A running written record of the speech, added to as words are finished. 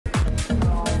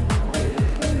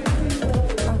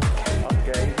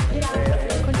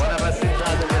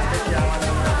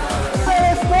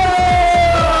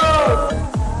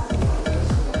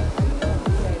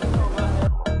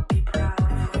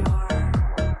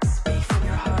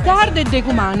sardo e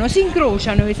decumano si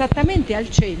incrociano esattamente al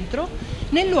centro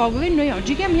nel luogo che noi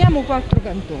oggi chiamiamo Quattro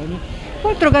Cantoni.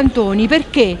 Quattro Cantoni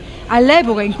perché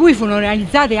all'epoca in cui furono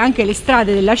realizzate anche le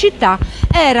strade della città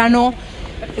c'erano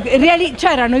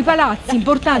i palazzi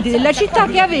importanti della città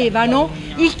che avevano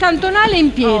il cantonale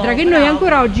in pietra che noi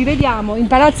ancora oggi vediamo in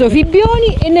Palazzo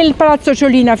Fibbioni e nel Palazzo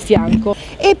Ciolina a fianco.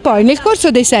 E poi nel corso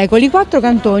dei secoli Quattro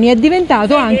Cantoni è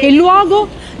diventato anche il luogo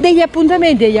degli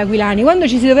appuntamenti degli aquilani. Quando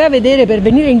ci si doveva vedere per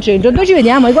venire in centro, noi ci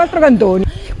vediamo ai Quattro Cantoni.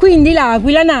 Quindi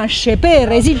l'Aquila nasce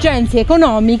per esigenze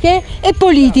economiche e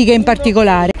politiche in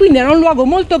particolare, quindi era un luogo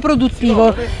molto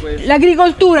produttivo,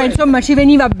 l'agricoltura insomma ci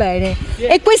veniva bene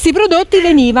e questi prodotti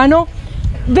venivano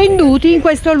venduti in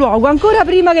questo luogo ancora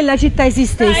prima che la città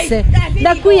esistesse.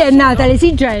 Da qui è nata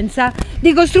l'esigenza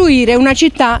di costruire una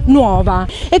città nuova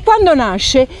e quando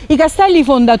nasce i castelli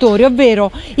fondatori,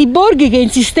 ovvero i borghi che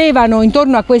insistevano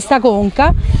intorno a questa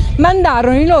conca,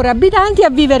 mandarono i loro abitanti a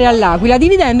vivere all'Aquila,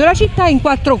 dividendo la città in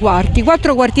quattro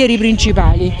quartieri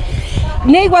principali.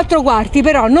 Nei quattro quarti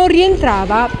però non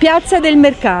rientrava Piazza del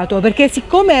Mercato, perché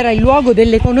siccome era il luogo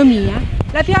dell'economia,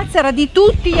 la piazza era di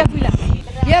tutti gli aquilani,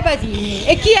 gli apatini.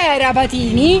 E chi era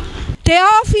Patini?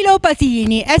 Teofilo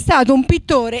Patini è stato un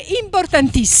pittore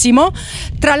importantissimo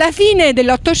tra la fine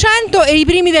dell'Ottocento e i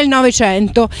primi del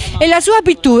Novecento e la sua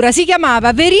pittura si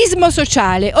chiamava verismo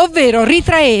sociale, ovvero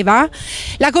ritraeva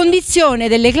la condizione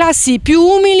delle classi più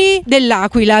umili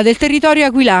dell'Aquila, del territorio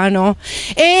aquilano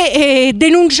e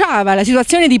denunciava la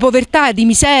situazione di povertà, di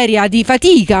miseria, di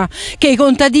fatica che i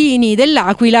contadini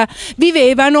dell'Aquila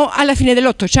vivevano alla fine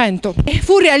dell'Ottocento.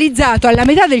 Fu realizzato alla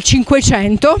metà del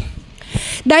Cinquecento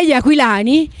dagli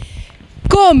aquilani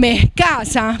come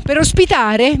casa per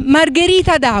ospitare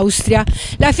Margherita d'Austria,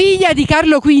 la figlia di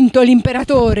Carlo V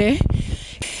l'imperatore.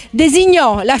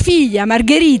 Designò la figlia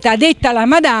Margherita, detta la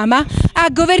Madama, a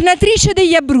governatrice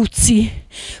degli Abruzzi.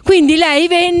 Quindi lei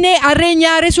venne a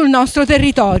regnare sul nostro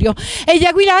territorio e gli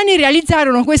aquilani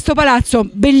realizzarono questo palazzo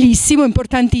bellissimo,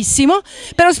 importantissimo,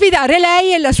 per ospitare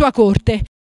lei e la sua corte.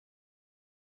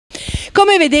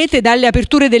 Come vedete dalle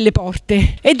aperture delle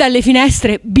porte e dalle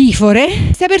finestre bifore,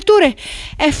 queste aperture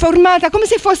è formata come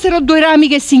se fossero due rami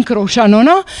che si incrociano,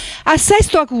 no? A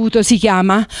sesto acuto si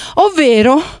chiama,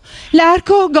 ovvero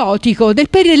l'arco gotico del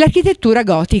periodo dell'architettura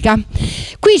gotica.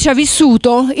 Qui ci ha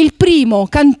vissuto il primo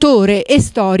cantore e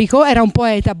storico, era un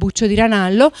poeta, Buccio di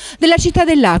Ranallo, della città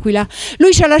dell'Aquila.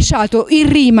 Lui ci ha lasciato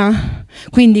in rima,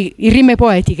 quindi in rime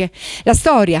poetiche, la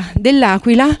storia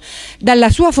dell'Aquila dalla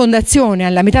sua fondazione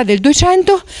alla metà del 200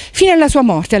 fino alla sua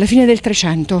morte alla fine del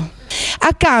 300.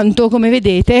 Accanto, come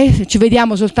vedete, ci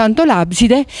vediamo soltanto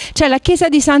l'abside, c'è la chiesa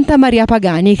di Santa Maria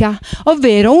Paganica,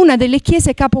 ovvero una delle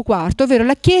chiese capoquarto, ovvero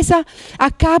la chiesa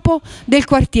a capo del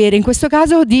quartiere, in questo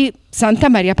caso di Santa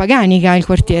Maria Paganica, il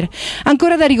quartiere,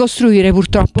 ancora da ricostruire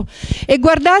purtroppo. E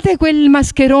guardate quel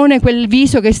mascherone, quel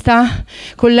viso che sta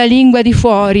con la lingua di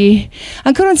fuori,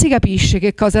 ancora non si capisce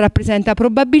che cosa rappresenta,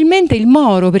 probabilmente il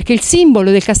moro, perché il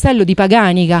simbolo del castello di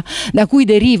Paganica, da cui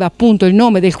deriva appunto il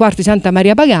nome del quarto di Santa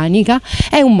Maria Paganica,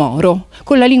 è un moro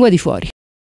con la lingua di fuori.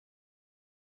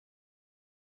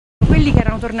 Quelli che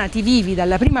erano tornati vivi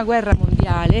dalla prima guerra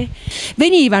mondiale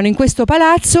venivano in questo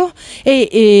palazzo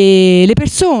e le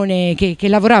persone che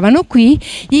lavoravano qui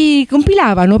gli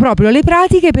compilavano proprio le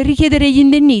pratiche per richiedere gli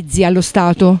indennizzi allo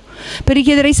Stato, per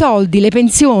richiedere i soldi, le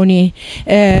pensioni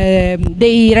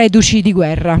dei reduci di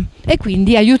guerra e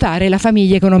quindi aiutare la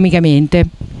famiglia economicamente.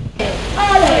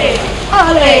 Ale,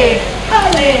 ale,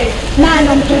 ale, ma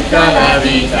non tutta la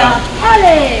vita,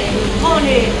 ale,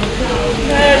 ole,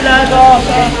 bella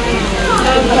cosa.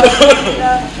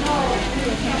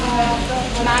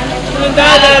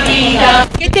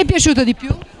 Che ti è piaciuto di più?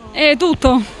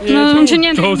 Tutto, non c'è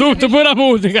niente. Tutto, pure la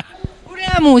musica. Pure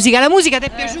la musica ti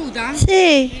è piaciuta?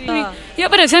 Sì. Io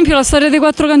per esempio la storia dei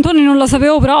Quattro Cantoni non la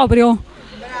sapevo proprio.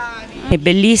 È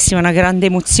bellissima, una grande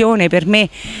emozione, per me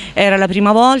era la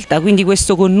prima volta, quindi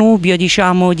questo connubio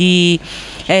diciamo di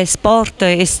sport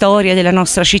e storia della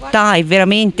nostra città è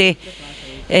veramente...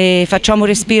 facciamo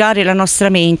respirare la nostra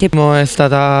mente. È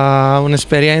stata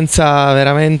un'esperienza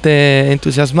veramente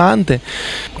entusiasmante,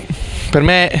 per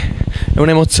me è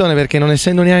un'emozione perché non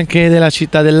essendo neanche della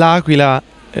città dell'Aquila,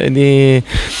 di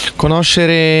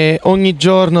conoscere ogni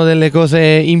giorno delle cose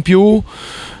in più,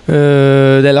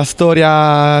 della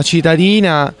storia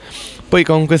cittadina, poi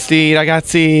con questi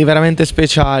ragazzi veramente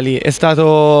speciali. È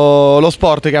stato lo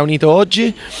sport che ha unito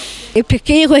oggi.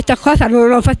 Perché io questa cosa non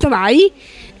l'ho fatto mai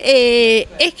e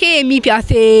che mi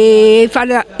piace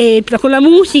fare con la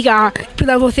musica,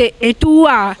 la voce è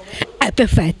tua, è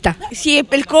perfetta. Sì, il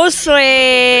percorso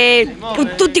è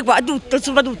tutti qua, tutto,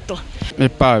 soprattutto.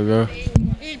 Il ballo.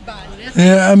 Il ballo,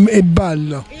 E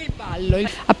ballo.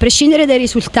 A prescindere dai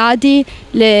risultati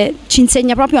ci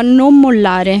insegna proprio a non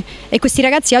mollare e questi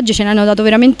ragazzi oggi ce ne hanno dato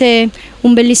veramente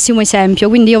un bellissimo esempio,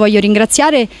 quindi io voglio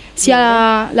ringraziare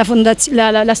sia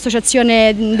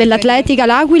l'associazione dell'atletica,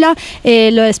 l'Aquila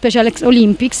e lo Special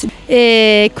Olympics,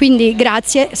 e quindi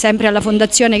grazie sempre alla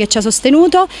fondazione che ci ha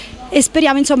sostenuto e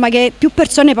speriamo insomma che più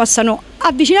persone possano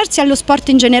avvicinarsi allo sport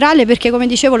in generale, perché come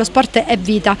dicevo lo sport è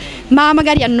vita, ma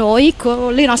magari a noi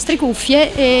con le nostre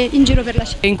cuffie e in giro per la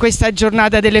città. In questa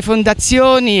giornata delle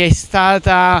fondazioni è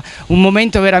stata un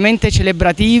momento veramente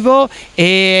celebrativo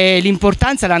e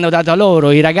l'importanza l'hanno data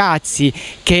loro, i ragazzi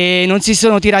che non si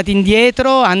sono tirati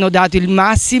indietro, hanno dato il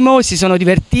massimo, si sono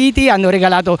divertiti, hanno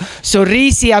regalato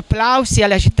sorrisi e applausi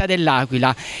alla città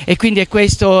dell'Aquila, e quindi è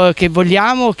questo che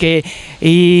vogliamo, che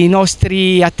i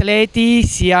nostri atleti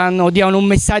diano un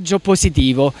messaggio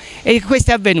positivo, e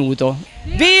questo è avvenuto.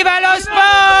 Viva lo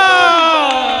sport!